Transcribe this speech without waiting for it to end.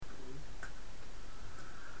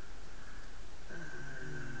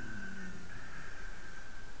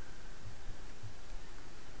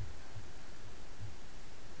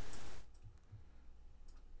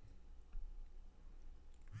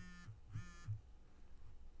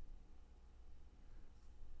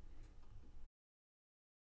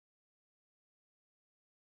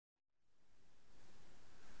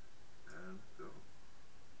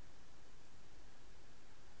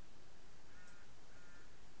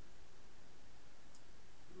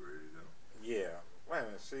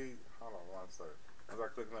she, hold on one second. As I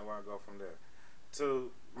click on it, where I go from there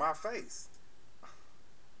to my face.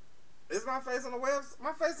 Is my face on the web?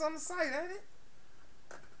 My face on the site, ain't it?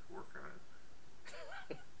 Working on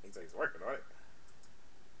it. He says he's working on it.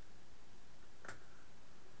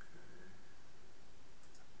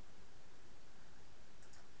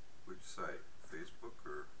 Which site? Facebook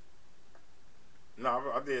or? No,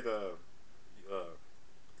 I did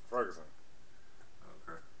Ferguson.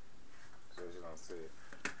 Okay. So you don't see it.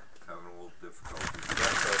 Having a little difficulty.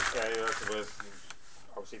 That's okay.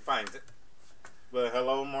 Hope she finds it. But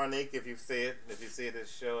hello, Monique, if you see it. If you see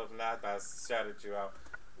this show, if not, I shouted you out.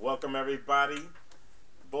 Welcome, everybody.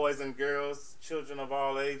 Boys and girls, children of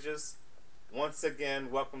all ages. Once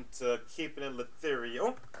again, welcome to Keeping It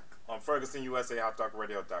Latherial on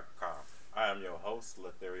FergusonUSAHotDogRadio.com. I am your host,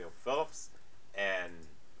 LatheREAL Phillips, and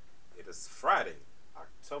it is Friday,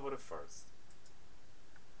 October the 1st.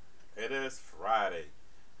 It is Friday.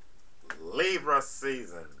 Libra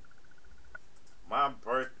season. My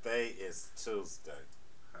birthday is Tuesday.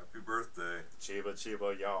 Happy birthday. Chiba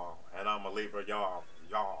Chiba, y'all. And I'm a Libra, y'all.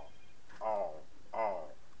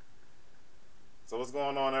 All. So what's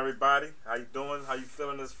going on, everybody? How you doing? How you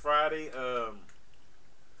feeling this Friday? A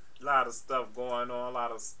lot of stuff going on. A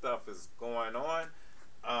lot of stuff is going on.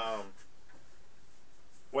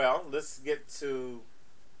 Well, let's get to,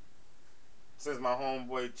 since my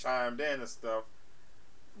homeboy chimed in and stuff,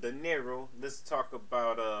 De Niro, let's talk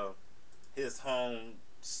about his home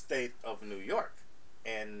state of New York.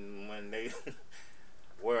 And when they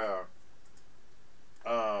were,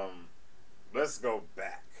 let's go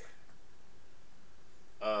back.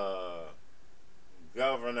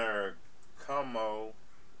 Governor Cuomo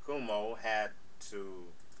had to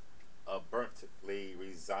abruptly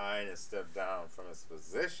resign and step down from his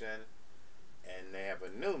position, and they have a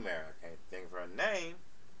new mayor. I can't think of her name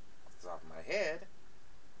off the top of my head,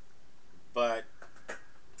 but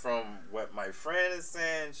from what my friend is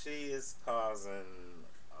saying, she is causing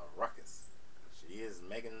a ruckus. She is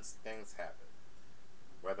making things happen,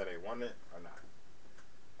 whether they want it or not.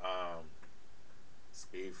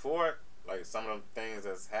 Speed forward, like some of the things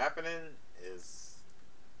that's happening is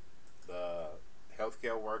the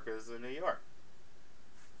healthcare workers in New York.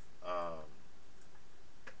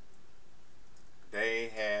 They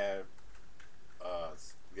have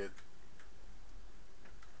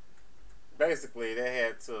basically they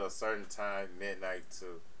had to a certain time, midnight,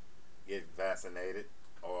 to get vaccinated,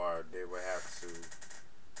 or they would have to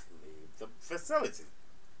leave the facility.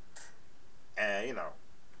 And you know,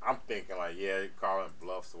 I'm thinking like, yeah, you're calling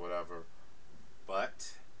bluffs or whatever,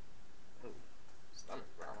 but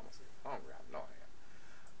stomach ground, I'm hungry. I know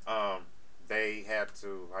I am. They had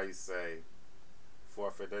to, how you say,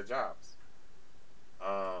 forfeit their jobs.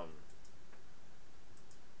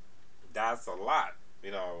 That's a lot. You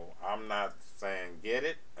know, I'm not saying get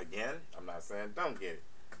it again. I'm not saying don't get it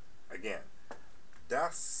again.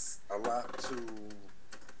 That's a lot to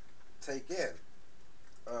take in.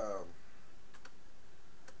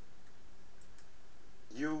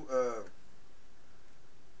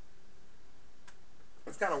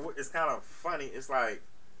 It's kind of funny. It's like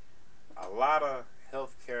a lot of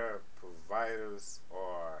healthcare providers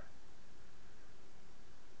are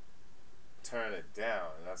turning it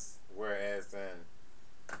down, and that's whereas then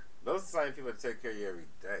those are the same people that take care of you every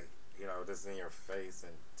day. You know, just in your face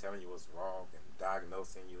and telling you what's wrong and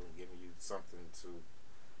diagnosing you and giving you something to,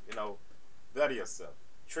 you know, better yourself.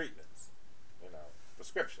 Treatments, you know,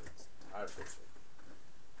 prescriptions. Artificial.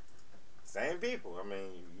 Same people. I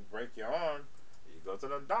mean, you break your arm, you go to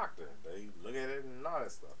the doctor. They look at it and all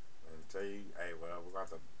that stuff and tell you, hey, well, we're going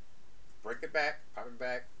to break it back, pop it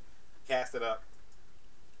back, cast it up,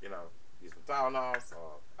 you know, use some Tylenols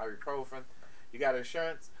or ibuprofen. You got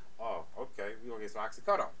insurance? Oh, okay, we're going to get some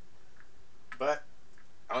oxycodone. But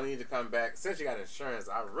I don't need you to come back. Since you got insurance,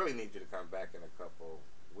 I really need you to come back in a couple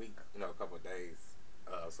weeks, you know, a couple of days,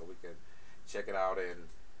 so we can check it out. And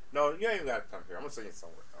no, you ain't even got to come here. I'm going to send you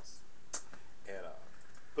somewhere else and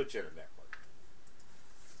put you in the network.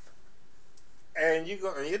 And you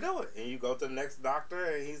go and you do it. And you go to the next doctor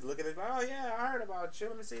and he's looking at, oh yeah, I heard about you.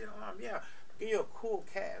 Let me see the arm. Yeah, give you a cool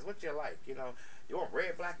cast. What you like? You know, you want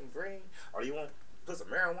red, black, and green, or you want put some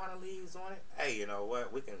marijuana leaves on it? Hey, you know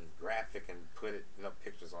what? We can graphic and put it, you know,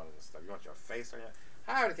 pictures on it and stuff. You want your face on it?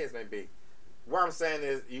 However the case may be. What I'm saying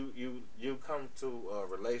is, you come to a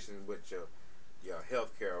relation with your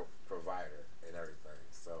healthcare provider and everything.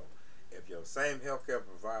 So if your same healthcare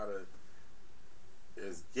provider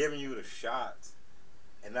is giving you the shot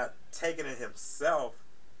and not taking it himself,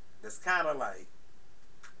 it's kind of like,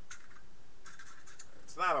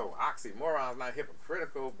 it's not an oxymoron, it's not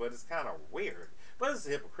hypocritical, but it's kind of weird But it's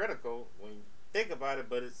hypocritical when you think about it.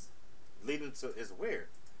 But it's it's weird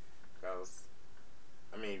because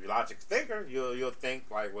I mean, if you're a logic thinker, you'll think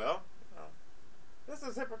like, well, you know, this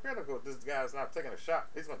is hypocritical. This guy's not taking a shot.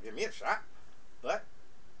 He's gonna give me a shot, but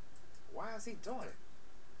why is he doing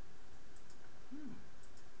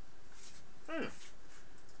it?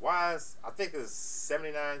 Why is I think it's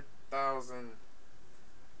 79,000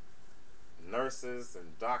 nurses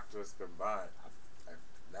and doctors combined.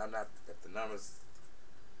 I'm not if the numbers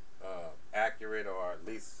accurate or at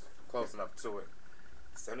least close enough to it.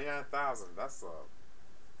 79,000. That's a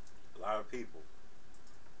lot of people.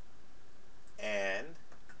 And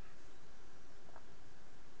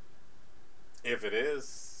if it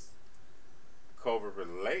is COVID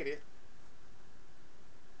related,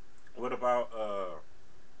 what about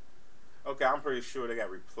okay, I'm pretty sure they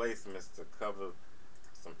got replacements to cover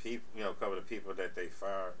some people, you know, cover the people that they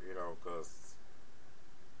fired, you know, because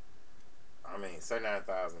I mean,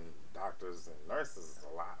 79,000 doctors and nurses is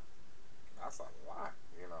a lot. That's a lot,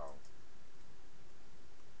 you know.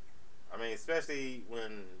 I mean, especially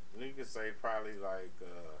when you could say probably like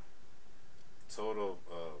total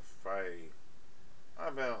of probably,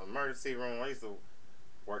 I've been in an emergency room. I used to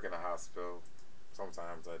work in a hospital.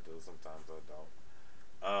 Sometimes I do, sometimes I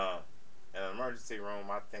don't. In an emergency room,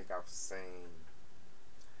 I think I've seen,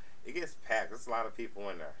 it gets packed. There's a lot of people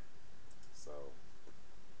in there. So,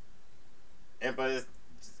 but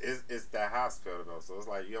it's that hospital though. So it's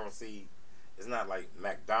like you don't see, it's not like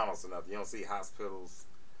McDonald's enough. You don't see hospitals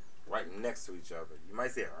right next to each other. You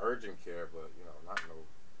might see an urgent care, but you know, not no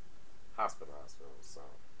hospital. So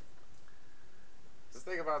just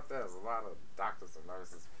think about that. There's a lot of doctors and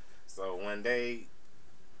nurses. So when they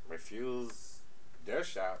refuse their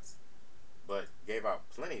shots, but gave out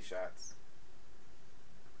plenty shots,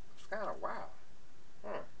 it's kind of wow.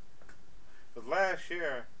 Because last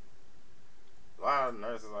year, a lot of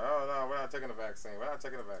nurses are like, oh no, we're not taking the vaccine. We're not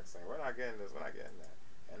taking the vaccine. We're not getting this. We're not getting that.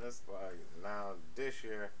 And it's like now this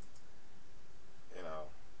year, you know,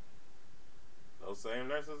 those same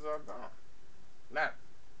nurses are gone. Not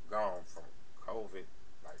gone from COVID,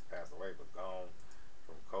 like passed away, but gone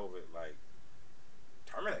from COVID, like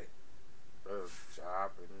terminated their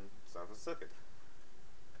job and stuff and took it.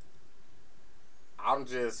 I'm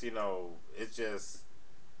just, you know, it's just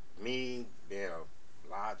me being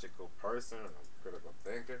a logical person and a critical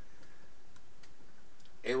thinker.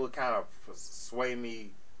 It would kind of sway me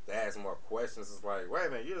to ask more questions. It's like, wait a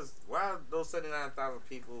minute, why are those 79,000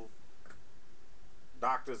 people,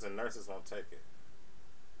 doctors and nurses, won't take it?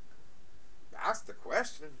 That's the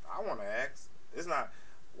question I want to ask. It's not,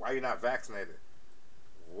 why you're not vaccinated?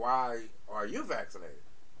 Why are you vaccinated?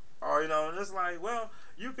 Or, you know, and it's like, well,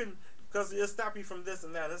 you can, because it'll stop you from this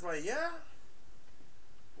and that. It's like, yeah.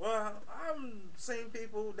 Well, I'm seeing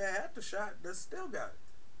people that had the shot that still got it.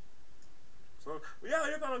 So, yeah,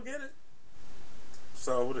 you're going to get it.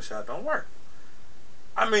 So, the shot don't work.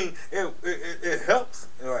 I mean, it helps.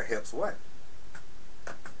 It helps what?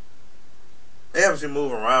 It helps you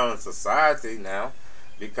move around in society now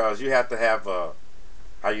because you have to have a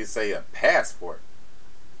passport.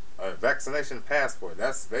 A vaccination passport.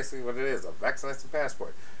 That's basically what it is, a vaccination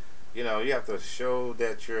passport. You know, you have to show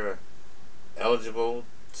that you're eligible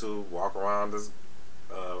to walk around this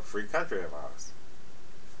free country of ours.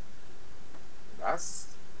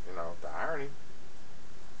 That's, you know, the irony.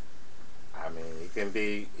 I mean, it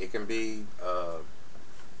can be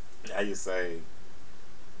how you say,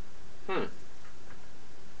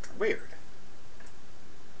 weird.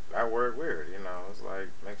 That word weird, you know, it's like,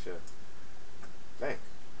 makes you think,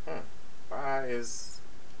 why is,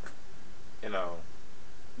 you know,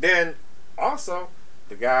 then also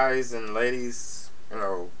the guys and ladies, you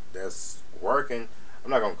know, that's working,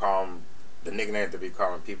 I'm not going to call them the nickname to be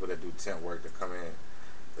calling people that do tent work to come in.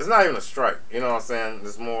 It's not even a strike, you know what I'm saying?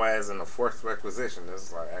 It's more as in a forced requisition.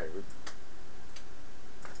 It's like, hey,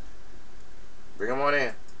 bring them on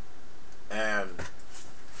in. And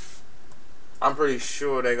I'm pretty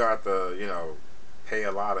sure they got to, you know, pay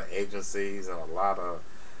a lot of agencies and a lot of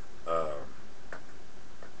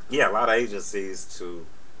agencies to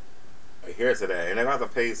adhere to that. And they're going to have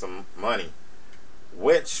to pay some money,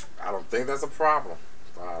 which I don't think that's a problem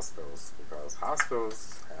for hospitals, because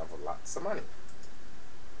hospitals have lots of money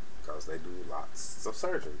because they do lots of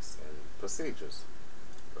surgeries and procedures.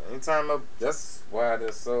 But anytime that's why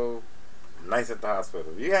they're so nice at the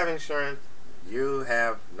hospital. If you have insurance, you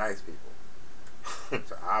have nice people.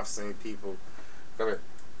 I've seen people come in.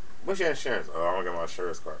 What's your insurance? Oh, I want to get my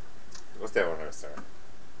insurance card. What's that one here, sir?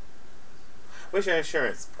 What's your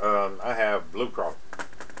insurance? I have Blue Cross.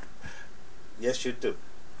 Yes, you do.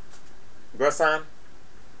 Grandson,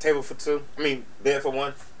 table for two. I mean, bed for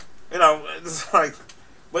one. You know, it's like,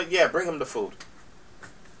 but yeah, bring him the food.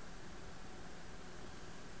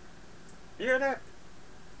 You hear that?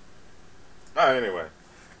 Oh, anyway,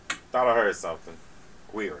 thought I heard something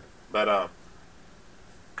weird, but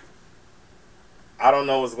I don't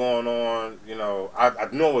know what's going on. You know, I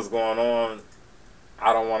know what's going on.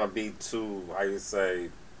 I don't want to be too, how you say,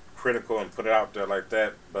 critical and put it out there like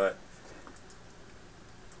that, but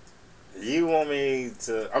you want me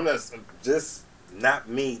to, I'm just not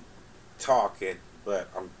me talking, but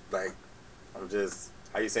I'm just,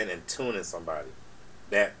 how you saying, in tuning somebody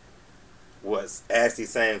that was asked these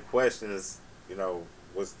same questions, you know,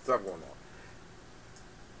 what's stuff going on.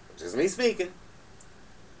 Just me speaking.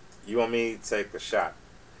 You want me to take a shot.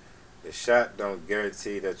 The shot don't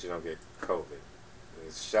guarantee that you don't get COVID.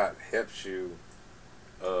 The shot helps you,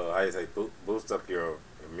 how you say, boost up your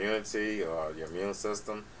immunity or your immune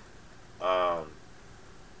system.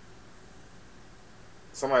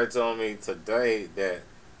 Somebody told me today that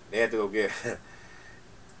they had to go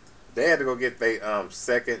get their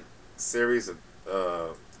second series of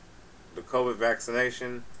the COVID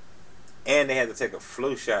vaccination, and they had to take a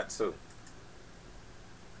flu shot too.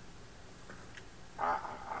 I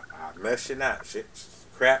mess you not. Shit,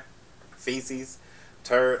 crap, feces,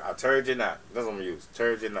 turd. I turd you not. That's what I'm gonna use.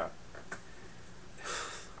 Turd you not.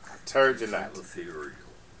 I turd you not. LatheREAL.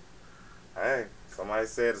 Hey, somebody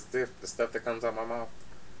said the stuff that comes out my mouth.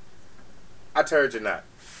 I turd you not.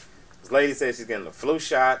 This lady said she's getting the flu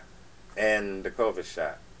shot and the COVID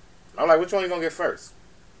shot. I'm like, which one you gonna get first?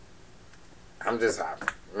 You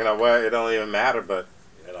know what? It don't even matter, but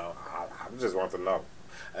you know, I just want to know.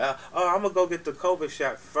 I'm gonna go get the COVID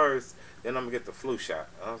shot first, then I'm gonna get the flu shot.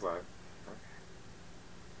 I was like,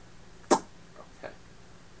 okay.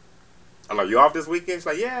 I'm like, you off this weekend? She's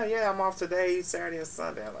like, yeah, I'm off today, Saturday and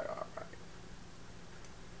Sunday. I'm like, all right,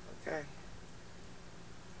 okay.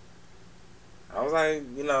 I was like,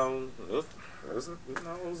 you know, it was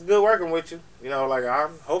good working with you. You know, like I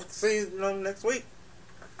hope to see you, next week.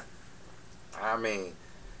 I mean,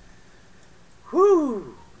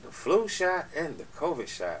 whew, the flu shot and the COVID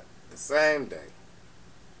shot the same day.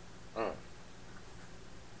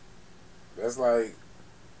 That's like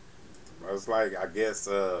I guess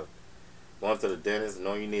going to the dentist,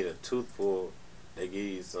 knowing you need a tooth pulled, they give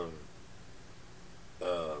you some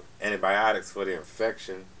antibiotics for the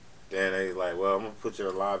infection. Then they like, well, I'm gonna put you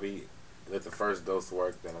in the lobby, let the first dose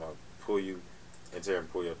work, then I'm gonna pull you into there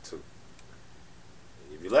and pull your tooth.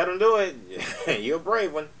 If you let them do it, you're a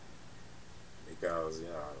brave one. Because, you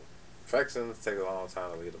know, infections take a long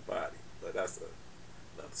time to leave the body. But that's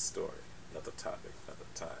another story, another topic, another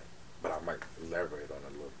time. But I might elaborate on it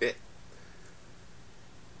a little bit.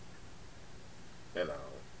 You know,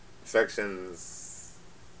 infections,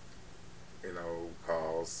 you know,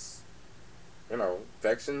 cause, you know,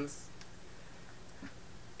 infections.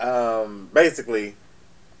 Basically,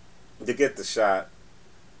 to get the shot,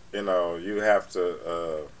 you know, you have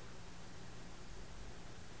to,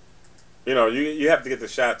 you know, you have to get the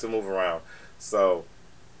shot to move around. So,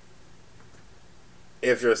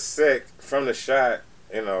 if you're sick from the shot,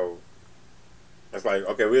 you know, it's like,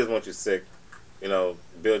 okay, we just want you sick, you know,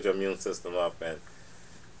 build your immune system up and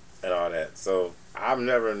all that. So, I've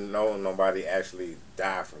never known nobody actually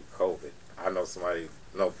die from COVID. I know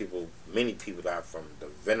people, many people died from the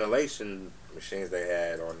ventilation machines they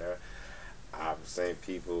had on there. I've seen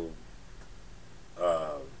people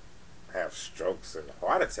have strokes and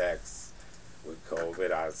heart attacks with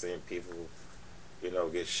COVID. I've seen people, you know,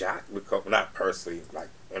 get shot with COVID. Not personally, like,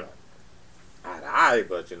 you know, eye to eye,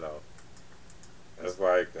 but, you know, it's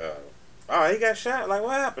like, oh, he got shot. Like,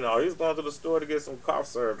 what happened? Oh, he was going to the store to get some cough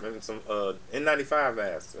syrup and some N95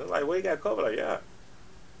 masks. It's like, well, he got COVID? Like, yeah.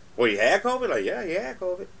 Well, he had COVID? Like, yeah, he had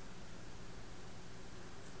COVID.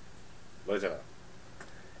 But, you know,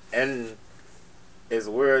 and it's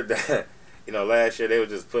weird that, you know, last year they were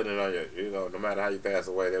just putting it on your, you know, no matter how you pass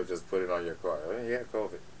away, they would just put it on your car. Oh, yeah,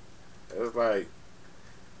 COVID. It was like,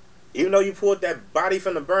 even though you pulled that body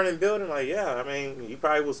from the burning building, like, yeah, I mean, you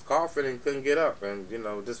probably was coughing and couldn't get up and, you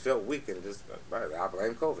know, just felt weak and just, I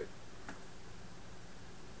blame COVID.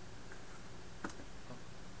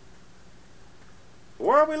 The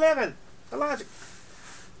world we live in, the logic.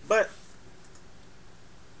 But,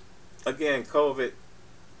 again, COVID,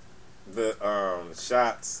 the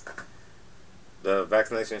shots, the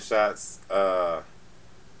vaccination shots,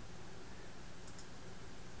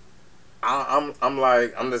 I'm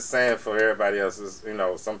just saying for everybody else, you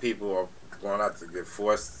know, some people are going out to get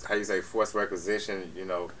forced requisition, you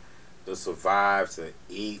know, to survive, to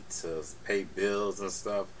eat, to pay bills and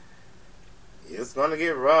stuff. It's gonna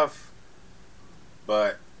get rough,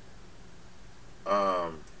 but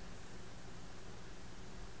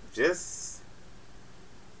just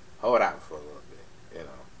hold out for a little bit,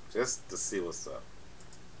 just to see what's up.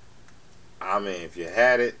 I mean, if you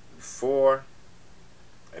had it before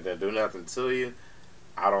and then do nothing to you,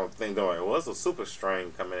 I don't think going, well, it's a super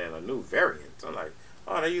strain coming in, a new variant. I'm like,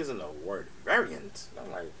 oh, they're using the word variant.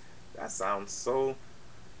 I'm like, that sounds so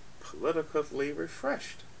politically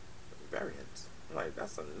refreshed. Variant. I'm like,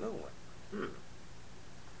 that's a new one.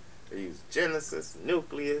 They use Genesis,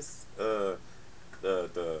 nucleus, the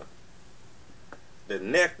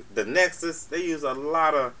nexus. They use a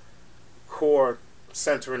lot of core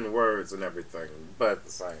centering words and everything, but at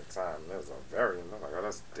the same time, there's a variant. I'm like, oh,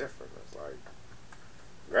 that's different. It's like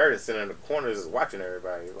variant sitting in the corner just watching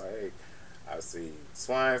everybody. Like, hey, I see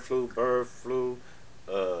swine flu, bird flu,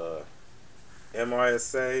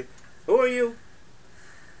 MRSA. Who are you?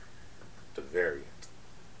 The variant.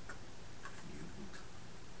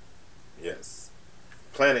 Yes.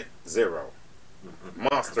 Planet Zero.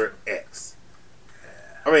 Monster X.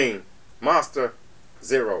 I mean, Monster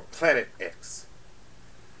Zero, Planet X.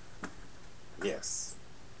 Yes.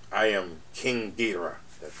 I am King Ghidorah,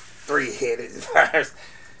 the three-headed virus.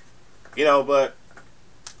 But,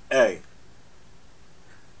 hey,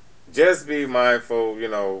 just be mindful,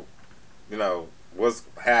 what's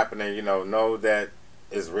happening, know that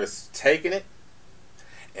it's risk taking it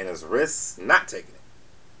and it's risk not taking it.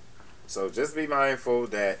 So just be mindful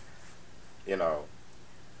that,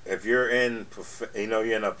 if you're in, you're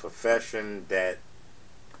in a profession that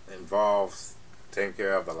involves taking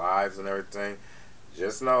care of the lives and everything,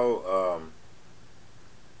 just know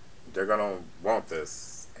they're gonna want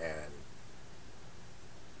this, and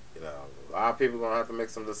a lot of people are gonna have to make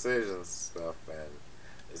some decisions, stuff, and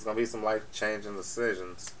it's gonna be some life-changing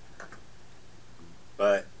decisions.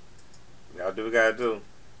 But we gotta do what we gotta do.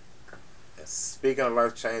 And speaking of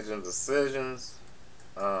life-changing decisions,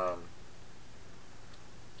 I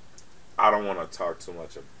don't want to talk too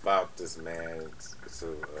much about this man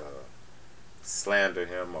to slander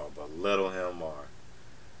him or belittle him or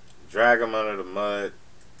drag him under the mud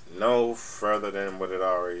no further than what it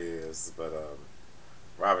already is. But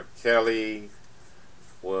Robert Kelly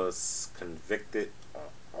was convicted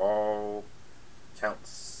on all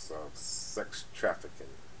counts of sex trafficking.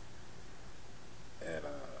 And,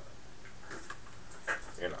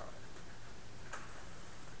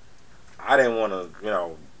 I didn't want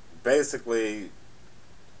to, basically,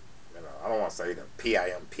 I don't want to say the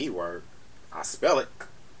PIMP word. I spell it. I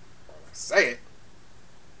say it.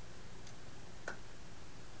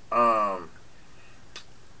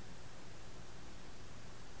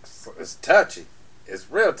 So it's touchy.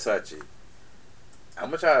 It's real touchy.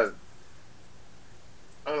 I'm like,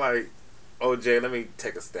 OJ, let me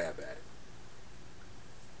take a stab at it.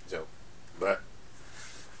 Joke. But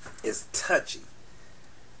it's touchy.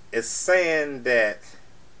 It's saying that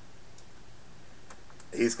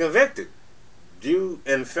he's convicted. Due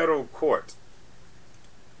in federal court.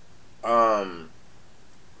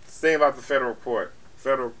 Thing about the federal court.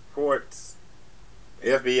 Federal courts,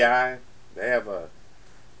 FBI, they have a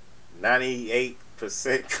 98%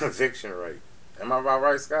 conviction rate. Am I about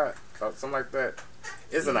right, Scott? Something like that.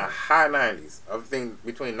 It's in the high 90s. I think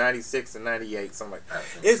between 96 and 98, something like that.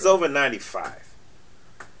 It's over 95.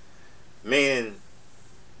 Meaning,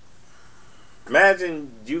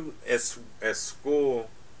 imagine you at school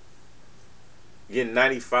getting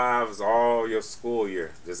 95s all your school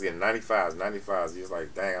year. Just getting 95s. You're just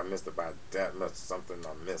like, dang, I missed about that much. Something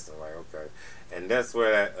I'm missing. Like, okay. And that's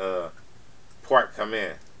where that part come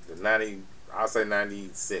in. The 90, I'll say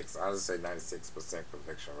 96. I'll just say 96%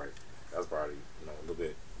 conviction rate. That's probably a little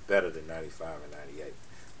bit better than 95 and 98.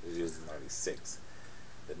 It's usually 96.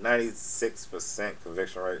 The 96%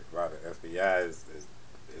 conviction rate by the FBI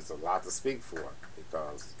is a lot to speak for,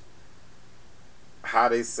 because how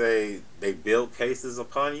they say they build cases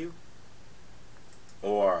upon you,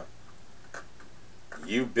 or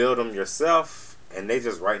you build them yourself and they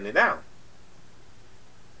just writing it down.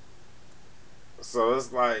 So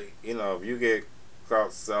it's like, if you get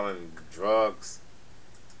caught selling drugs,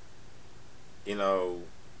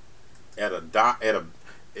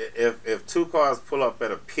 if two cars pull up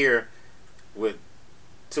at a pier with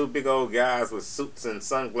two big old guys with suits and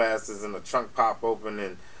sunglasses and the trunk pop open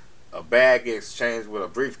and a bag exchange with a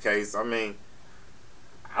briefcase, I mean,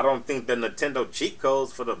 I don't think the Nintendo cheat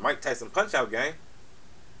codes for the Mike Tyson Punch-Out game.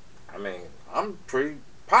 I mean, I'm pretty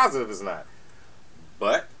positive it's not.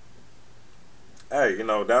 But, hey,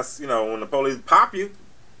 that's, when the police pop you,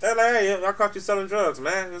 they're like, hey, I caught you selling drugs,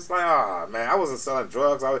 man. It's like, man, I wasn't selling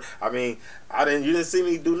drugs. You didn't see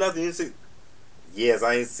me do nothing. You didn't see. yes,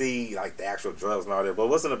 I ain't see like the actual drugs and all that, but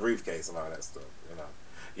what's in the briefcase and all that stuff, you know?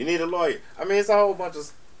 You need a lawyer. I mean, it's a whole bunch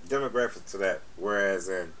of demographics to that. Whereas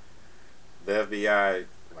in the FBI,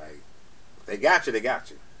 like, they got you, they got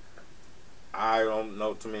you. I don't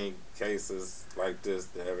know too many cases like this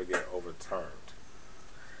that ever get overturned.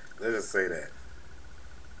 Let's just say that.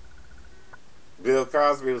 Bill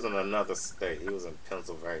Cosby was in another state. He was in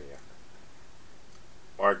Pennsylvania.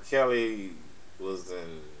 R. Kelly was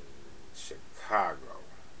in Chicago.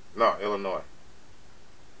 No, Illinois.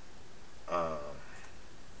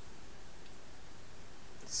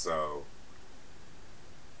 So,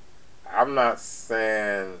 I'm not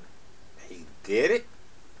saying he did it.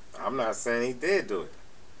 I'm not saying he did do it.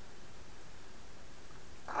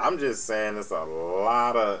 I'm just saying there's a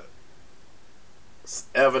lot of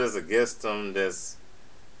evidence against him that's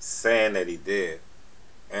saying that he did.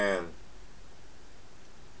 And,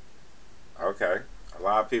 okay, a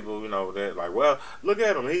lot of people, you know, they're like, well, look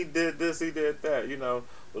at him. He did this, he did that, you know.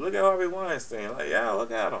 But look at Harvey Weinstein. Like, yeah,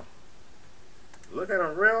 look at him. Look at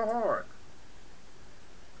him real hard.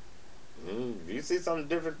 You see something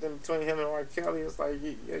different than between him and R. Kelly, it's like,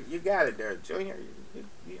 you got it there, Junior.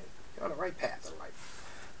 You're on the right path in life.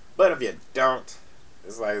 But if you don't,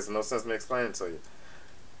 it's like, there's no sense in me explaining to you.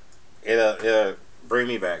 It'll bring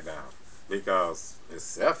me back down. Because it's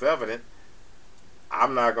self-evident.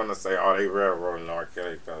 I'm not going to say, oh, they railroading R.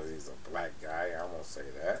 Kelly because he's a black guy. I won't say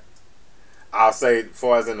that. I'll say, as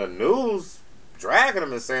far as in the news, dragging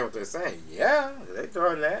them and saying what they're saying, yeah, they're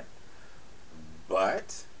doing that.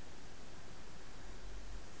 But,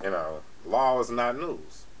 you know, law is not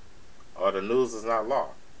news. Or the news is not law.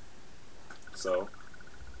 So,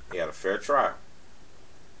 he had a fair trial.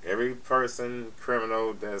 Every person,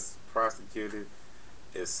 criminal that's prosecuted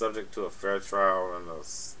is subject to a fair trial in the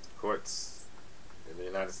courts in the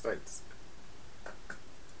United States.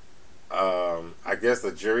 I guess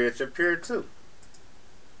the jury at your peer too.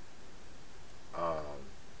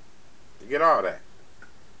 You get all that.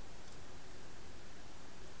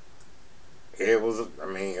 It was, I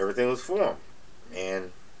mean, everything was for him.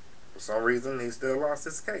 And for some reason, he still lost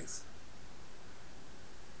his case.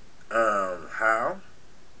 How?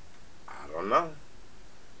 I don't know.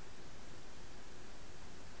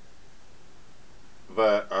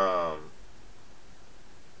 But,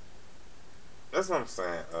 that's what I'm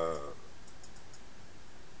saying.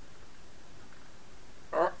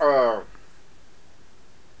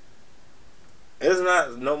 It's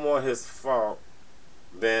not no more his fault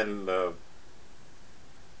than the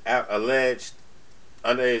alleged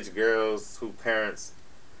underage girls whose parents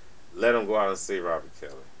let them go out and see Robert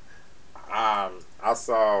Kelly. I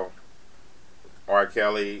saw R.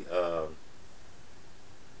 Kelly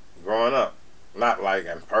growing up. Not like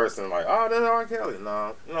in person, like, oh, that's R. Kelly.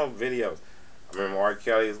 No, you know, videos. I remember R.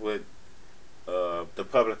 Kelly's with the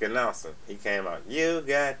public announcement. He came out, you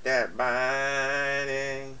got that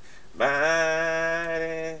body,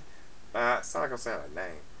 body. Sound like I'm saying a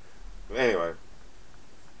name. But anyway.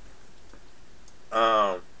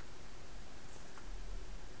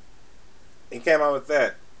 He came out with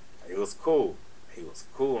that. It was cool. He was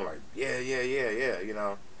cool. I'm like, yeah, you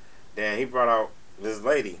know. Then he brought out this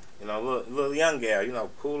lady, you know, little young gal, you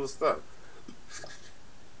know, cool as stuff.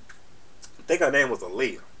 I think her name was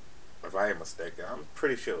Aaliyah, if I ain't mistaken. I'm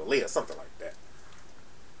pretty sure Aaliyah, something like that.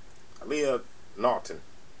 Aaliyah Norton.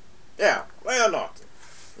 Yeah, Aaliyah Norton.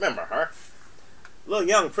 Remember her? Little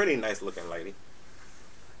young, pretty, nice looking lady.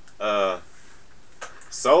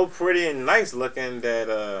 So pretty and nice looking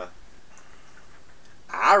that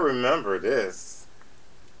I remember this.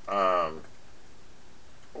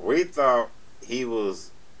 We thought he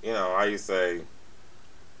was, you know, how you say,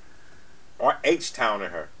 or H-towning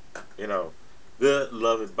her, you know, good,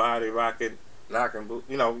 love his body, rocking, knocking,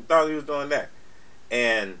 you know, we thought he was doing that.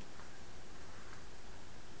 And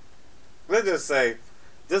let's just say,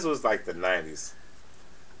 this was like the 90s.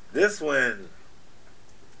 This when,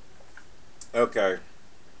 okay,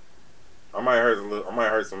 I might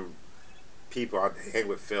hurt some people out there hang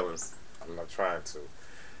with feelings. I'm not trying to.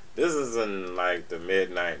 This is in like the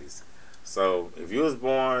mid-90s. So if you was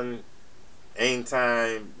born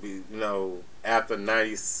anytime, you know, after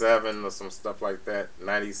 97 or some stuff like that,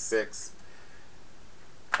 96,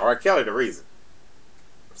 R. Kelly the reason.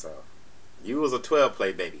 So you was a 12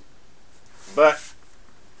 play baby. But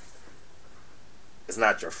it's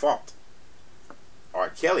not your fault. R.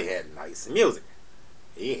 Kelly had nice music.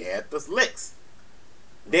 He had the licks.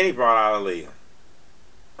 Then he brought out Aaliyah.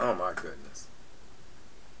 Oh my goodness.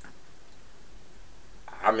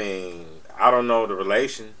 I mean, I don't know the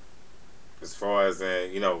relation as far as,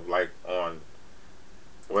 you know, like on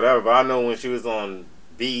whatever, but I know when she was on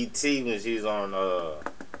BET when she's on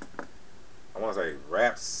I want to say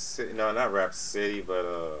Rap City. No, not Rap City, but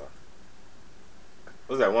what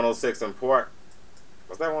was that 106 in Port?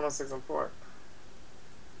 Was that 106 in Port?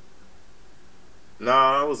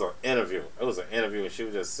 No, it was an interview. It was an interview, and she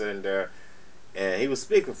was just sitting there, and he was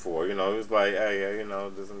speaking for her. You know, he was like, "Hey, you know,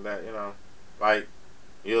 this and that. You know, like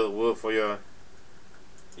you would for your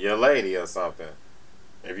lady or something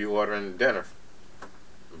if you ordering dinner."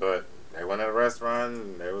 But they went to a restaurant,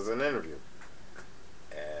 and there was an interview,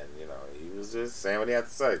 and you know, he was just saying what he had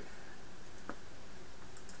to say.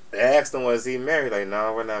 They asked him, "Was he married?" Like,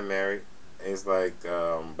 "No, we're not married." And he's like,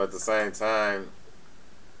 but at the same time,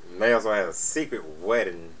 they also had a secret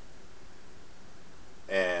wedding,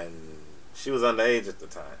 and she was underage at the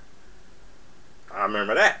time. I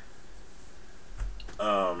remember that.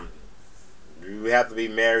 You have to be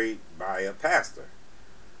married by a pastor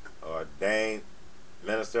or ordained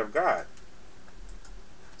minister of God.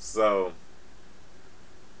 So,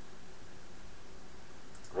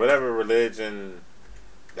 whatever religion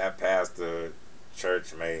that pastor,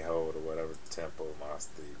 church may hold, or whatever temple,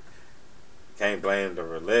 mosque, you can't blame the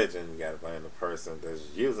religion. You gotta blame the person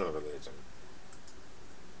that's using the religion.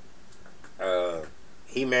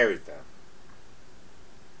 He married them.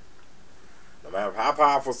 No matter how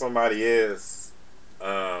powerful somebody is,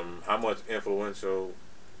 how much influential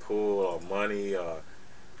pull or money or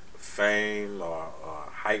fame or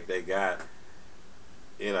hype they got,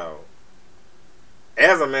 you know,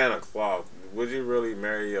 as a man of cloth, would you really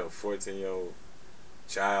marry a 14-year-old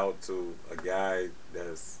child to a guy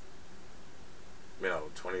that's, you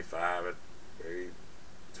know, 25, maybe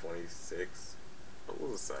 26? What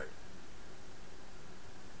was it say?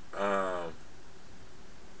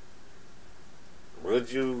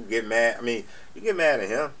 Would you get mad? I mean, you get mad at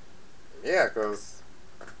him. Yeah, because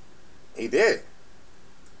he did.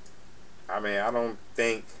 I mean, I don't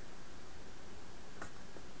think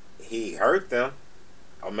he hurt them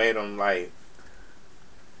or made them like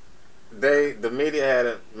the media had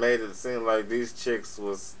it made it seem like these chicks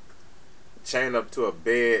was chained up to a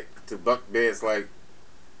bed, to bunk beds, like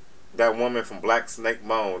that woman from Black Snake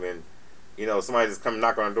Moan, and you know, somebody just come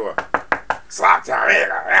knock on the door, slap down, here you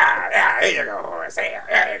go, yeah, here you go,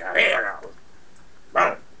 here you go,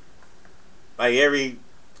 boom. Like every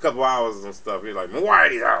couple hours and stuff, you're like, why are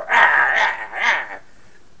these out?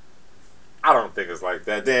 I don't think it's like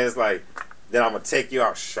that. Then it's like, then I'm gonna take you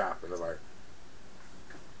out shopping. It's like,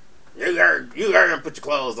 you gotta put your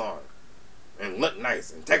clothes on and look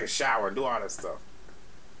nice and take a shower and do all that stuff.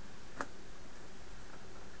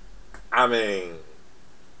 I mean,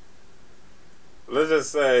 let's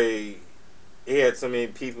just say he had so many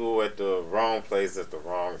people at the wrong place at the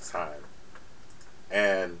wrong time.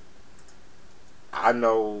 And I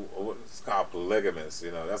know what's called polygamous.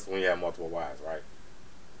 You know, that's when you have multiple wives, right?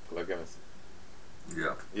 Polygamous.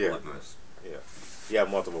 Yeah. Yeah. Polygamous. Yeah. You have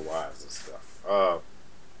multiple wives and stuff.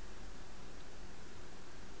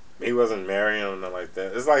 He wasn't marrying or nothing like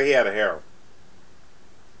that. It's like he had a harem.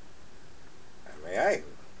 I mean, ain't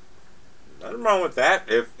nothing wrong with that.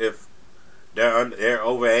 If they're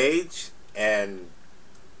overage and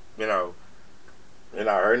you know they're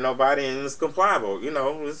not hurting nobody and it's compliable. You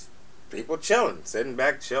know, it's people chilling, sitting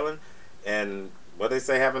back, chilling, and what they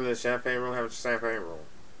say having in the champagne room, having a champagne room.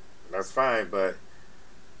 That's fine, but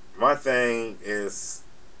my thing is,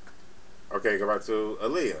 okay, go back to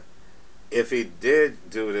Aaliyah. If he did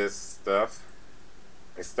do this stuff,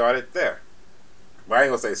 it started there. Well, I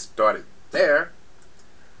ain't gonna say started there.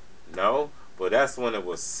 No, but that's when it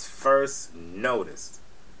was first noticed.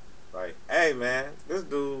 Like, hey man, this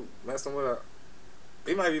dude messing with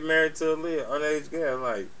he might be married to Aaliyah, underage girl.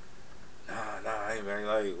 Like, nah, I ain't married.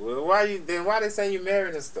 Like, well, why they say you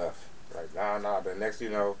married and stuff? Like, nah. The next, you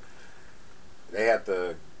know, they had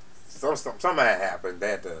to. Something had happened.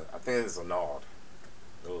 They had to. I think it was annulled.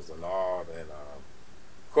 It was annulled, and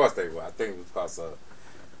of course they were. I think it was because of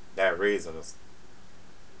that reason.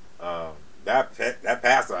 That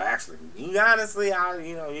pastor actually, honestly,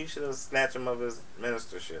 you should have snatched him of his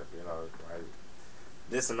ministership. You know, like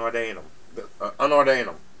disordain him, unordain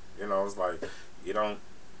him. You know, it's like you don't.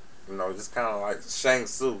 You know, just kind of like Shang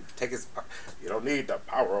Tzu. Take his. You don't need the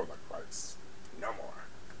power of the Christ no more.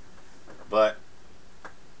 But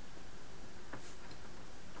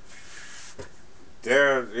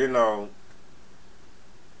there, you know,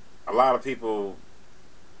 a lot of people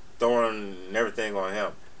throwing everything on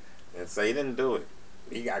him and say he didn't do it.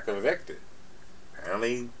 He got convicted.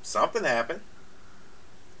 Apparently, something happened.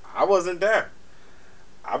 I wasn't there.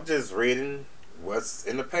 I'm just reading what's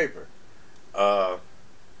in the paper.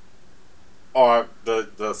 Or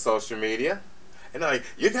the social media. And like,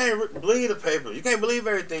 you can't believe the paper. You can't believe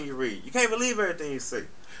everything you read. You can't believe everything you see.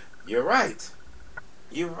 You're right.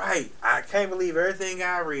 You're right. I can't believe everything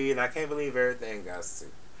I read, and I can't believe everything I see.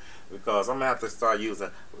 Because I'm going to have to start using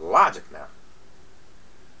logic now.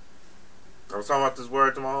 I was talking about this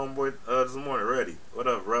word to my homeboy this morning. Ready? What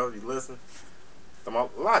up, bro? You listen? Talking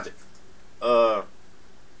about logic.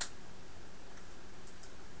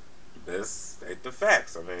 This ain't the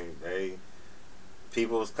facts. I mean,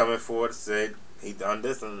 people was coming forward and said he done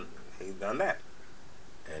this and he done that.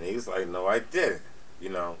 And he was like, no, I didn't. You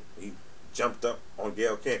know, he jumped up on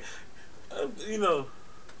Gail King. You know,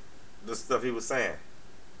 the stuff he was saying.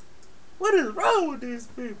 What is wrong with these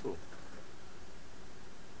people?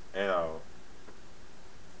 You know,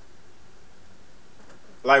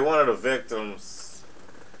 like one of the victims,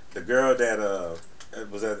 the girl that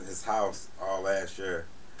was at his house all last year.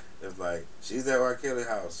 It's like, she's at R. Kelly's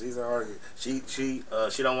house. She's at R. She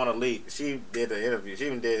don't want to leave. She did the interview. She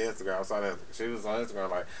even did Instagram. I saw that. She was on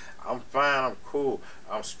Instagram like, I'm fine. I'm cool.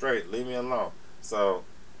 I'm straight. Leave me alone. So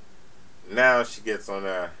now she gets on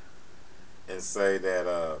there and say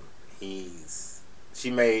that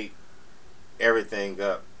she made everything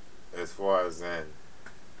up as far as in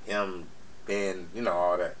him being, you know,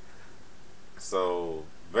 all that. So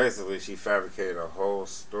basically, she fabricated a whole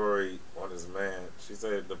story on this man. She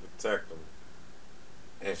said to protect him.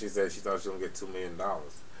 And she said she thought she was going to get $2 million.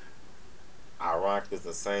 Ironically, it's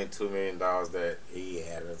the same $2 million that he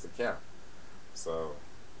had in his account. So,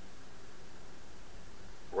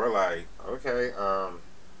 we're like, okay,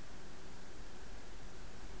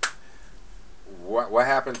 what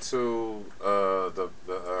happened to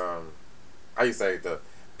how you say, the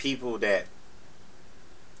people that,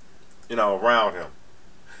 you know, around him?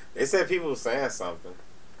 They said people were saying something.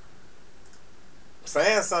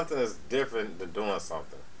 Saying something is different than doing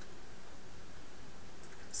something.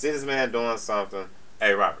 See this man doing something.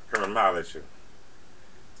 Hey, Robert, come on, I'll let you.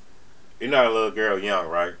 You're not a little girl young,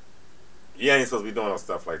 right? You ain't supposed to be doing no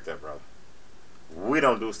stuff like that, brother. We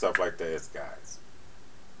don't do stuff like that as guys.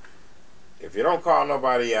 If you don't call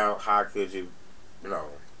nobody out, how could you, no.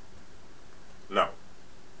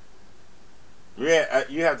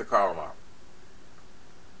 You have to call them out.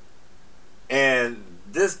 And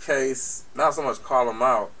this case, not so much call them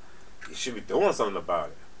out, you should be doing something about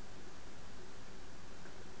it.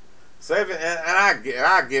 So and I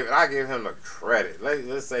give him the credit.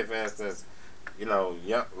 Let's say, for instance, you know,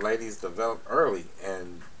 young ladies develop early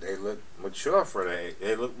and they look mature for their age.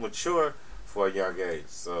 They look mature for a young age.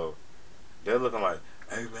 So they're looking like,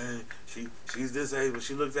 hey man, she's this age, but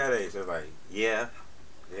she looks that age. They're like, yeah,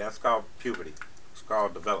 it's called puberty. It's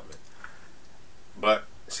called development. But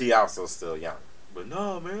she also still young. But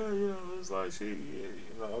no, man, you know, it's like she, you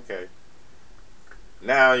know, okay.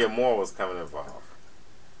 Now your morals coming involved.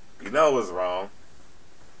 You know what's wrong,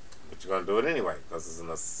 but you're going to do it anyway because it's a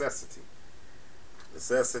necessity.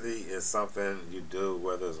 Necessity is something you do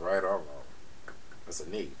whether it's right or wrong. It's a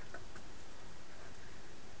need.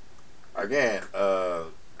 Again,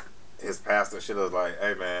 his pastor should have like,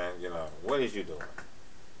 hey man, you know, what is you doing?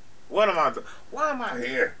 What am I doing? Why am I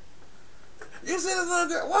here? You see this little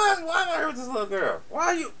girl? Why am I here with this little girl? Why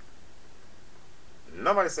are you?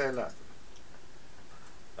 Nobody said nothing.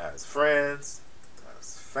 Not his friends, not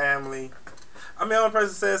his family. I mean, the only person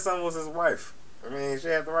who said something was his wife. I mean, she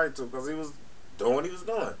had the right to because he was doing what he was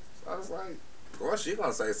doing. So I was like, of course she's going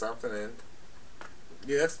to say something and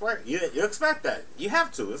you expect that. You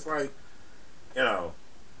have to. It's like, you know,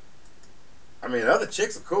 I mean, the other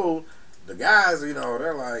chicks are cool. The guys, you know,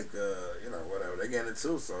 they're like, you know, whatever. They're getting it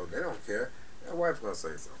too, so they don't care. Their wife's going to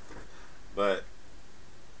say something. But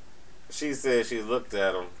she said she looked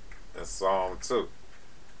at him and saw him too.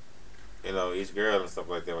 You know, each girl and stuff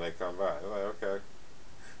like that when they come by. They're like, okay. You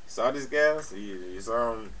saw these guys? You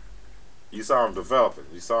saw them developing.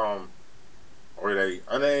 You saw them, or they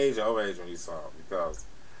underage or overage when you saw them. Because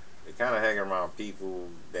they kind of hang around people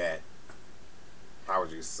that, how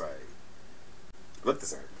would you say, look the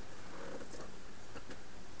same.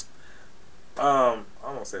 I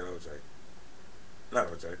won't say OJ. Not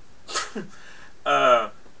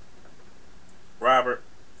OJ. Robert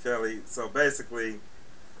Kelly. So basically,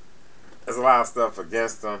 there's a lot of stuff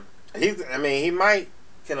against him. He might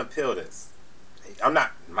can appeal this. He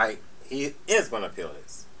is going to appeal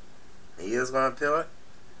this. He is going to appeal it.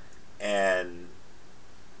 And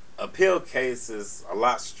appeal case is a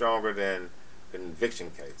lot stronger than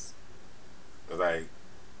conviction case. Like,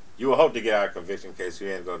 you will hope to get out of a conviction case, you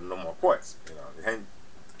ain't go to no more courts. You know, you ain't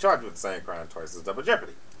charged with the same crime twice. It's double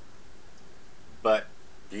jeopardy. But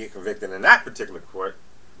you get convicted in that particular court,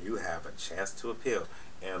 you have a chance to appeal.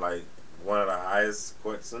 And like one of the highest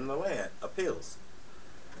courts in the land appeals.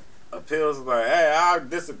 appeals like, hey, I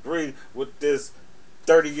disagree with this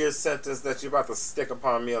 30-year sentence that you're about to stick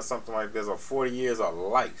upon me or something like this, or 40 years of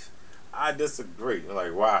life. I disagree. You're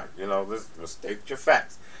like, why? You know, let's state your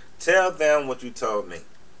facts. Tell them what you told me.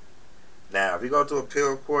 Now, if you go to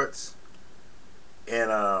appeal courts and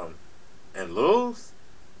lose,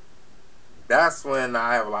 that's when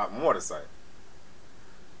I have a lot more to say.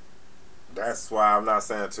 That's why I'm not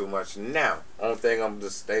saying too much now. Only thing I'm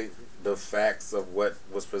just state the facts of what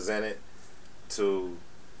was presented to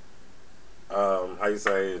how you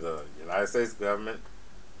say, the United States government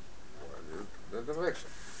or the conviction.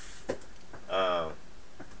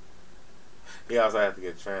 He also had to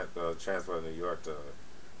get transferred to New York to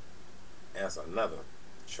answer another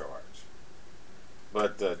charge.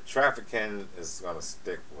 But the trafficking is gonna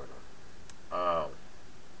stick with him.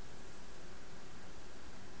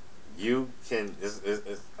 You can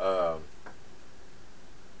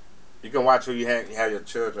you can watch who you have your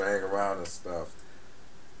children hang around and stuff.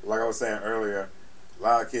 Like I was saying earlier, a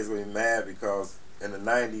lot of kids will be mad because in the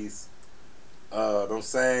 90s, those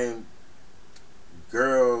same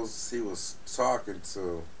girls he was talking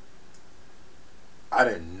to, I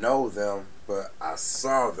didn't know them, but I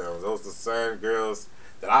saw them. Those the same girls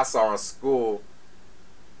that I saw in school,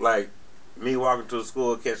 like me walking to the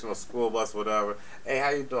school, catching a school bus, whatever. Hey, how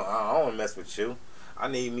you doing? I don't want to mess with you. I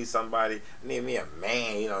need me somebody. I need me a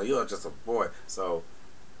man. You know, you're just a boy. So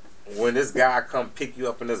when this guy come pick you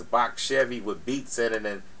up in this box Chevy with beats in it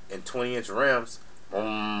and 20-inch rims,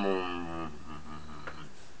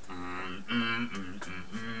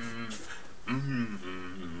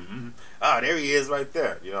 there he is right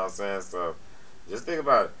there. You know what I'm saying? So just think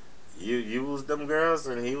about it. You was them girls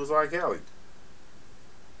and he was like Kelly.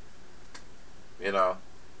 You know,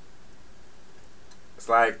 it's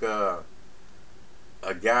like a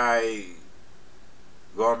guy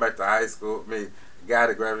going back to high school. A guy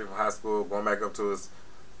that graduated from high school going back up to his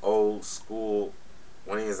old school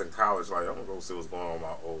when he was in college. Like, I'm gonna go see what's going on in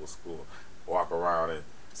my old school. Walk around and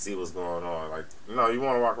see what's going on. Like, you know, you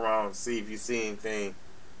want to walk around and see if you see anything.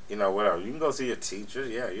 You know, whatever. You can go see your teachers.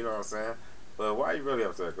 Yeah, you know what I'm saying. But why are you really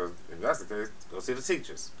upset? Because if that's the case, go see the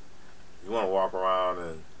teachers. You want to walk around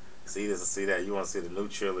and see this and see that. You want to see the new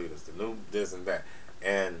cheerleaders, the new this and that.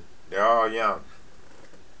 And they're all young.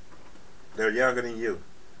 They're younger than you.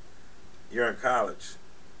 You're in college.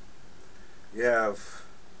 You have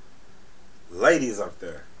ladies up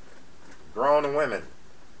there. Grown women.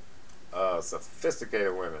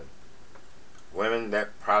 Sophisticated women. Women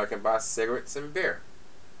that probably can buy cigarettes and beer.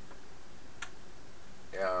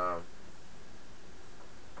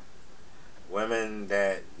 Women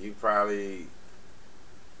that you probably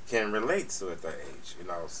can relate to at that age, you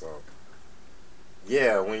know. So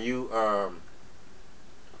yeah, when you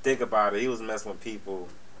think about it, he was messing with people.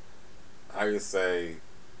 I could say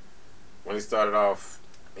when he started off,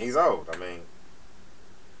 he's old. I mean,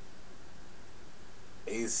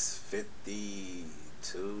 he's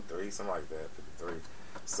 52, 3, something like that, 53.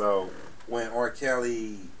 So when R.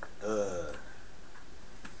 Kelly,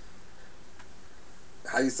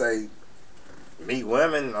 how you say, meet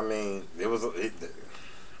women, I mean, it was,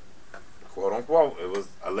 quote unquote, it was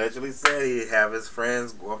allegedly said he'd have his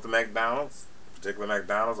friends go up to McDonald's, particular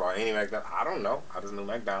McDonald's or any McDonald's, I don't know, I just knew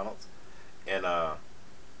McDonald's, and,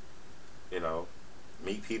 you know,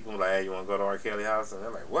 meet people like, hey, you want to go to R. Kelly house? And they're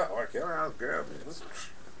like, what, R. Kelly house, girl?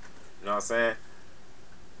 You know what I'm saying?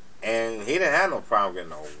 And he didn't have no problem getting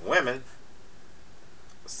no women.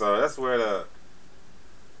 So that's where the,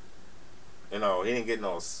 you know, he didn't get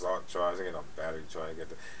no assault charge, he didn't get no battery charge.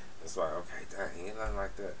 It's like, okay, dang, he ain't nothing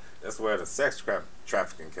like that. That's where the sex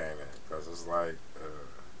trafficking came in. Because it's like,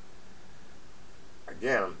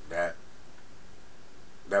 again, that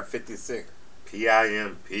 56,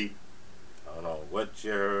 PIMP. I don't know what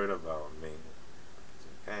you heard about me.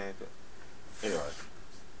 Anyway.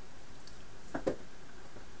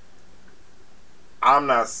 I'm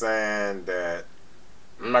not saying that,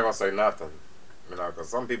 I'm not going to say nothing, you know, because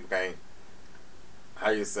some people can't,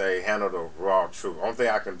 how you say, handle the raw truth. Only thing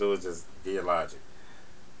I can do is just give logic.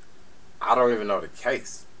 I don't even know the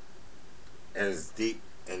case. And it's deep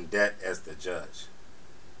in debt as the judge.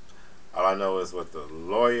 All I know is what the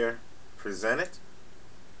lawyer presented,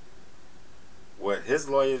 what his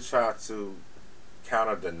lawyer tried to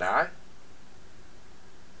counter deny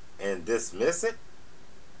and dismiss it.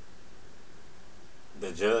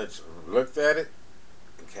 The judge looked at it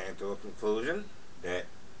and came to a conclusion that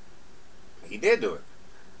he did do it.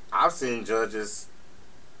 I've seen judges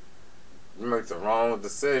make the wrong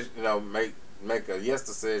decision, you know, make a yes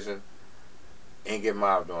decision and get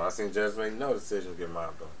mobbed on. I've seen judges make no decision and get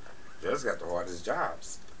mobbed on. Judges got the hardest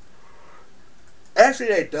jobs. Actually,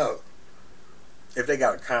 they don't. If they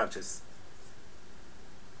got a conscience.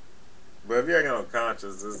 But if you ain't got no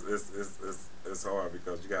conscience, it's hard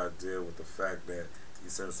because you got to deal with the fact that you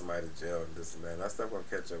send somebody to jail and this and that. And that stuff going to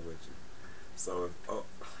catch up with you. So,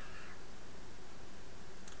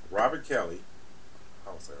 Robert Kelly, I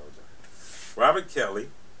don't say OJ. Robert Kelly,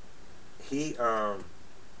 he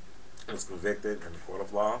was convicted in the court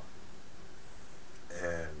of law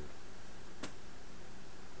and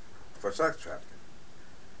for sex trafficking.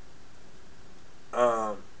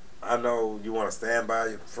 I know you want to stand by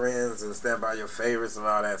your friends and stand by your favorites and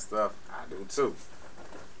all that stuff. I do too.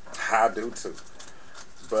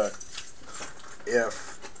 But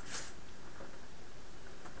if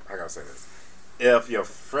I gotta say this, if your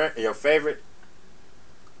favorite,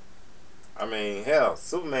 I mean, hell,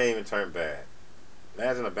 Superman even turned bad.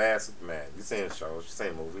 Imagine a bad Superman. You seen the shows, you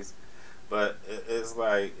seen movies, but it's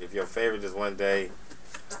like if your favorite just one day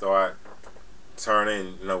start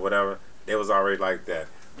turning, whatever, they was already like that.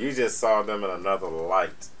 You just saw them in another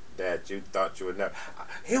light that you thought you would never.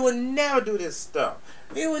 He would never do this stuff.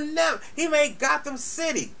 He would never. He made Gotham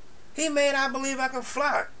City. He made I Believe I Can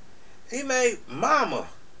Fly. He made Mama.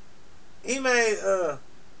 He made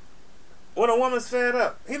When a Woman's Fed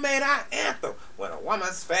Up. He made our anthem. When a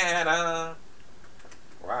Woman's Fed Up.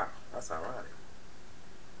 Wow, that's ironic.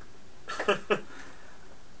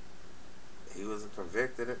 He was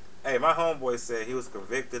convicted. Hey, my homeboy said he was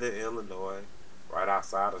convicted in Illinois, right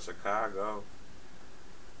outside of Chicago.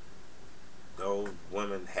 Those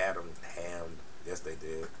women had him hammed. Yes, they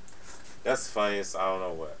did. That's funny. So I don't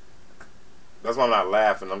know what. That's why I'm not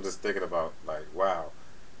laughing. I'm just thinking about, like, wow.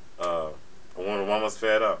 When a woman's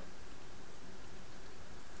fed up.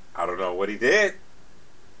 I don't know what he did,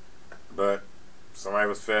 but somebody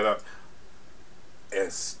was fed up.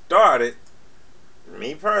 It started,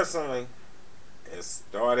 me personally, it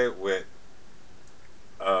started with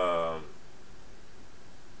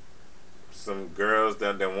some girls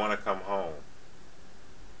that didn't want to come home.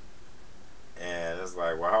 And it's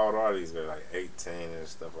like, well, how old are these? They're like 18 and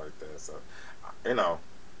stuff like that. So,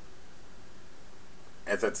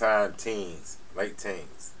 at the time, teens, late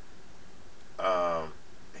teens.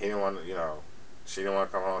 He didn't want to, she didn't want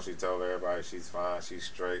to come home. She told everybody she's fine, she's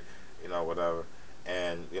straight, whatever.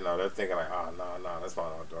 And, they're thinking like, oh, no, that's my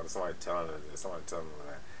daughter. Somebody telling her this, somebody telling her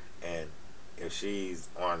that. And if she's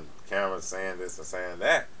on camera saying this and saying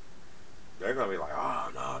that, they're going to be like,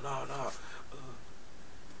 oh, no.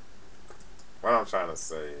 What I'm trying to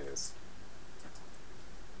say is,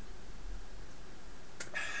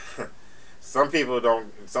 some people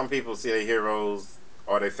see their heroes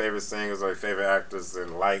or their favorite singers or their favorite actors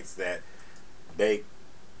in lights that they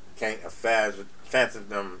can't fathom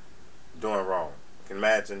them doing wrong. Can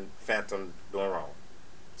imagine Phantom doing wrong.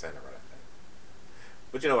 I'm saying that right, I think.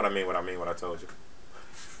 But you know what I mean what I told you.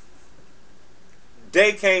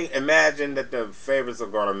 They can't imagine that their favorites are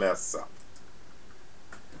going to mess up.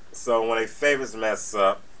 So when their favorites mess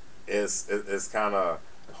up, it's kind of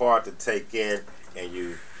hard to take in, and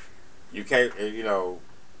you can't,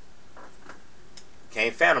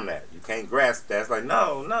 can't fathom that. You can't grasp that. It's like,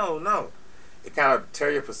 no. It kind of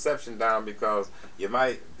tear your perception down because you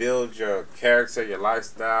might build your character, your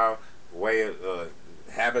lifestyle, way of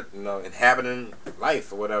inhabiting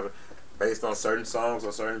life or whatever, based on certain songs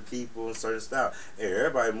or certain people and certain style. Hey,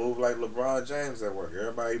 everybody move like LeBron James at work.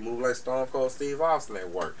 Everybody move like Stone Cold Steve Austin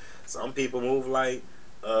at work. Some people move like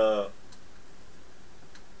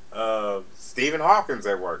Stephen Hawkins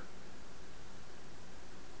at work.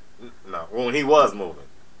 No, when he was moving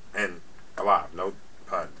and alive, no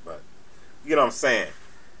pun, but you get what I'm saying.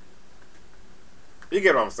 You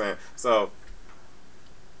get what I'm saying. So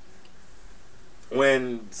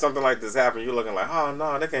when something like this happens, you're looking like, oh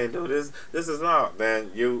no, they can't do this. This is not.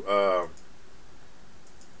 Then you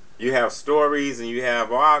have stories and you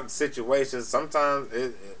have odd situations.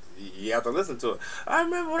 Sometimes you have to listen to it. I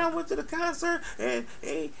remember when I went to the concert and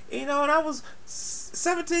I was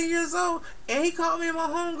 17 years old, and he called me and my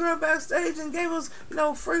homegirl backstage and gave us,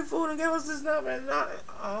 free food and gave us this number. And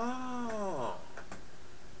oh,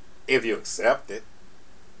 if you accept it.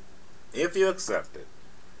 If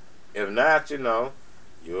not, you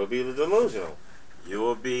will be delusional. You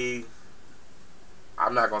will be,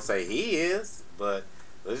 I'm not going to say he is, but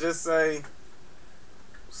let's just say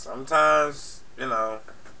sometimes,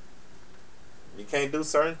 you can't do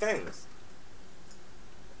certain things.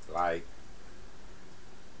 Like,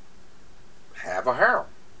 have a harem.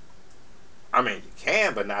 I mean, you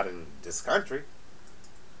can, but not in this country.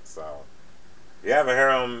 So, you have a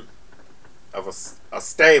harem of a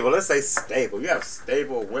stable, let's say stable. You have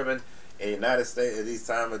stable women in the United States at these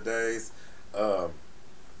time of days. I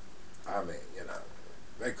mean,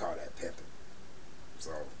 They call that pimping.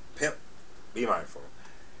 So, pimp, be mindful.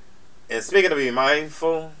 And speaking of be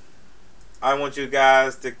mindful, I want you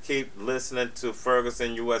guys to keep listening to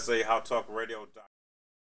Ferguson USA How Talk Radio.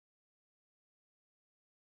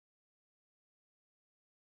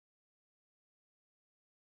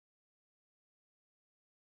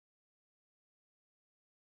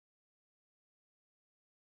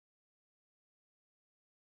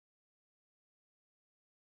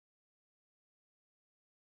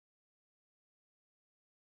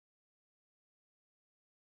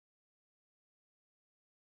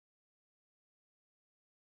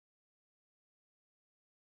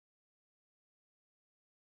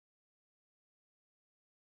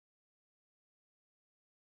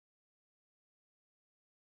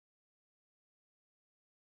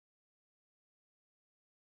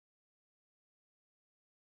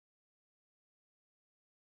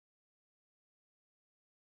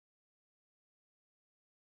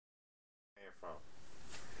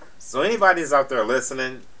 So anybody's out there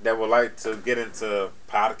listening that would like to get into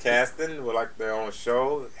podcasting, would like their own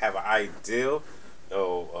show, have an ideal,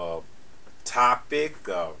 topic,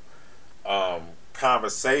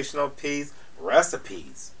 conversational piece,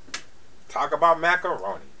 recipes, talk about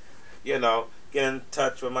macaroni, get in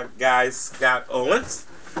touch with my guy Scott Owens,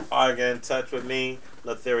 or get in touch with me,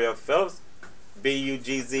 Latherial Phillips,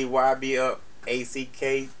 BUGZYBACKADDER,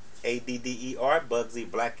 Bugsy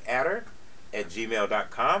Blackadder at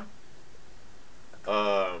gmail.com.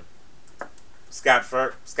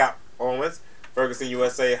 Scott Owens, Ferguson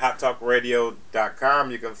USA Hot Talk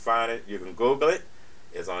Radio.com. You can find it. You can Google it.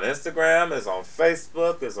 It's on Instagram. It's on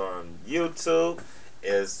Facebook. It's on YouTube.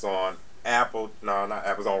 It's on Apple. No, not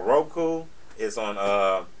Apple. It's on Roku. It's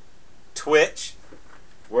on Twitch.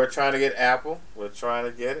 We're trying to get Apple. We're trying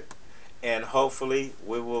to get it. And hopefully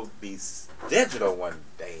we will be digital one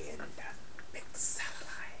day in that big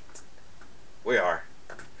satellite. We are.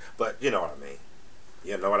 But you know what I mean.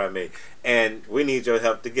 You know what I mean. And we need your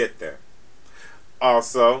help to get there.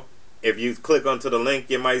 Also, if you click onto the link,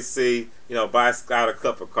 you might see, buy Scott a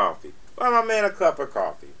cup of coffee. Buy my man a cup of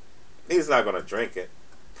coffee. He's not going to drink it.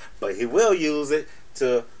 But he will use it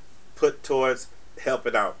to put towards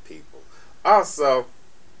helping out people. Also,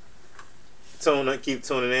 keep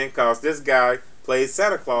tuning in, because this guy plays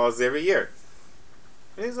Santa Claus every year.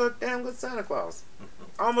 He's a damn good Santa Claus.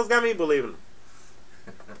 Almost got me believing him.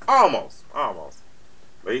 Almost.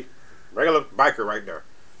 But regular biker right there.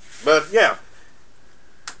 But yeah,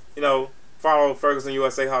 follow Ferguson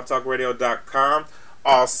USA HotTalkRadio.com.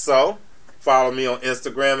 Also, follow me on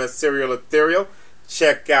Instagram at Serial Latherial.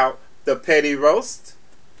 Check out the Petty Roast,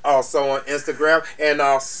 also on Instagram. And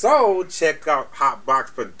also check out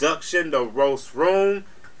Hotbox Production, the Roast Room.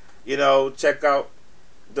 Check out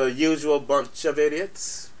the usual bunch of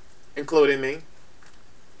idiots, including me.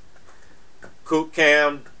 Coop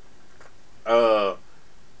Cam, I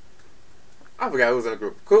forgot who's in the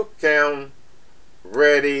group. Coop Cam,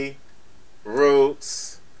 Reddy,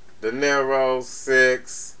 Roots, De Niro,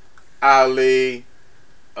 Six, Ali,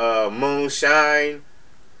 Moonshine,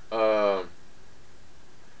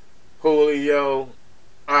 Julio,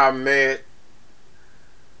 Ahmed,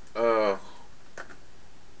 you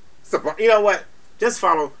know what? Just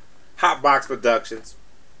follow Hotbox Productions.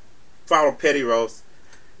 Follow Petty Roast.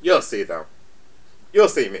 You'll see them. You'll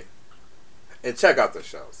see me. And check out the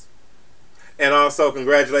shows. And also,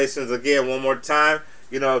 congratulations again one more time,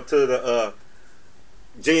 to the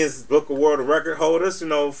Guinness Book of World Record holders,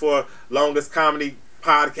 for longest comedy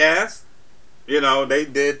podcast. They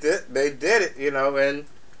did it. And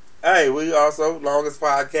hey, we also longest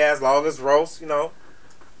podcast, longest roast. Give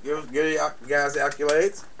you guys the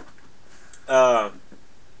accolades.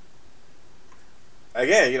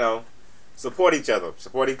 Again, support each other.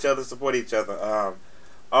 Support each other.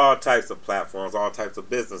 All types of platforms, all types of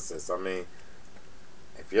businesses. I mean,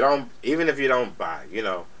 even if you don't buy,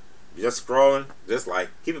 you're just scrolling, just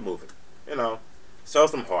keep it moving. Show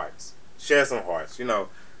some hearts. Share some hearts.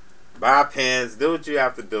 Buy pens, do what you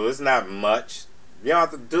have to do. It's not much. You don't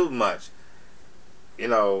have to do much.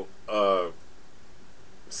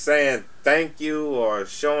 Saying thank you or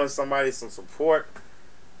showing somebody some support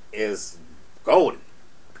is golden.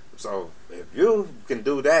 So if you can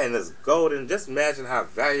do that and it's golden, just imagine how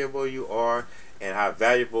valuable you are and how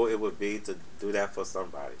valuable it would be to do that for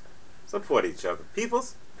somebody. Support each other.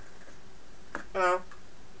 Peoples,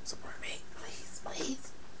 support me,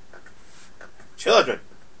 please. Children,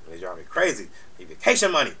 they drive me crazy. Need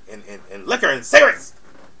vacation money and liquor and cigarettes.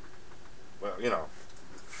 Well,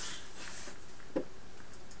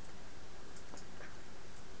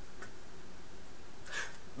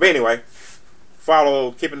 But anyway,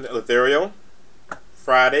 follow Keeping It Latherial.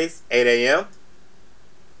 Fridays, 8 a.m.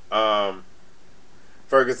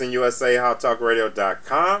 Ferguson USA,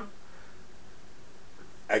 HotTalkRadio.com.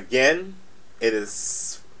 Again, it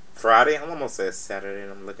is Friday. I'm almost said Saturday.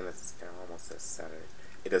 I'm looking at this camera. I almost said Saturday.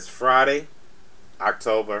 It is Friday,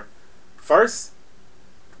 October 1st,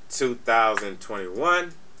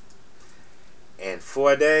 2021. In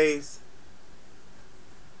 4 days,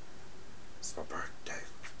 it's my birthday.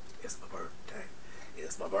 It's my birthday.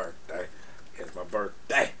 It's my birthday. It's my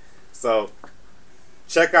birthday. So,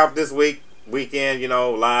 check out this weekend,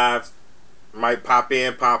 live. Might pop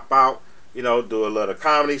in, pop out. Do a little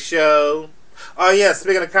comedy show. Oh, yeah,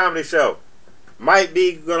 speaking of comedy show. Might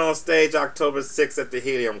be going on stage October 6th at the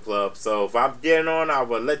Helium Club. So, if I'm getting on, I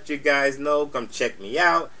will let you guys know. Come check me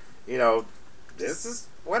out. This is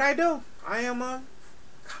what I do. I am a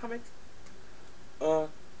comic,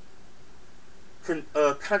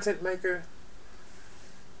 content maker,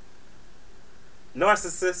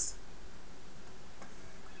 narcissist,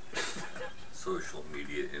 Social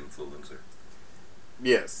media influencer.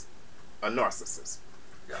 yes, a narcissist.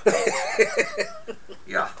 Yeah.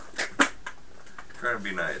 Yeah. Trying to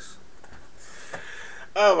be nice.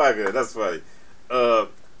 Oh my god, that's funny.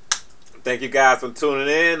 Thank you guys for tuning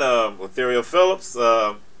in. Latherial Phillips,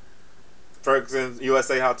 Ferguson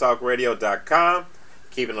USA, HotTalkRadio.com.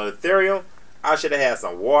 Keeping it Latherial. I should have had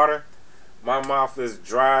some water. My mouth is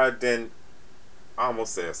drier than. I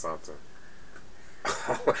almost said something.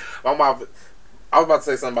 My mouth. I was about to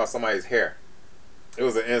say something about somebody's hair. It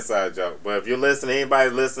was an inside joke. But if you're listening, anybody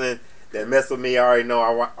listening that messed with me, I already know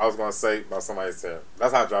I was going to say about somebody's hair.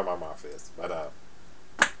 That's how dry my mouth is. But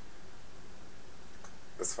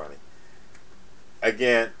it's funny.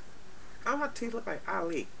 Again, how my teeth look like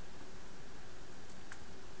Ali.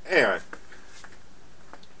 Anyway,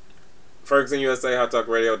 Ferguson USA,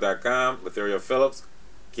 HotTalkRadio.com, Latherial Phillips,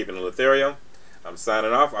 keeping it Latherial. I'm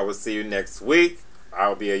signing off. I will see you next week.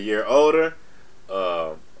 I'll be a year older,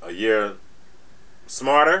 a year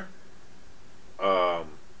smarter. I'll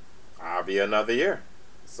be another year.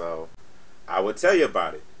 So I will tell you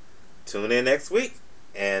about it. Tune in next week,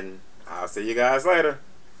 and I'll see you guys later.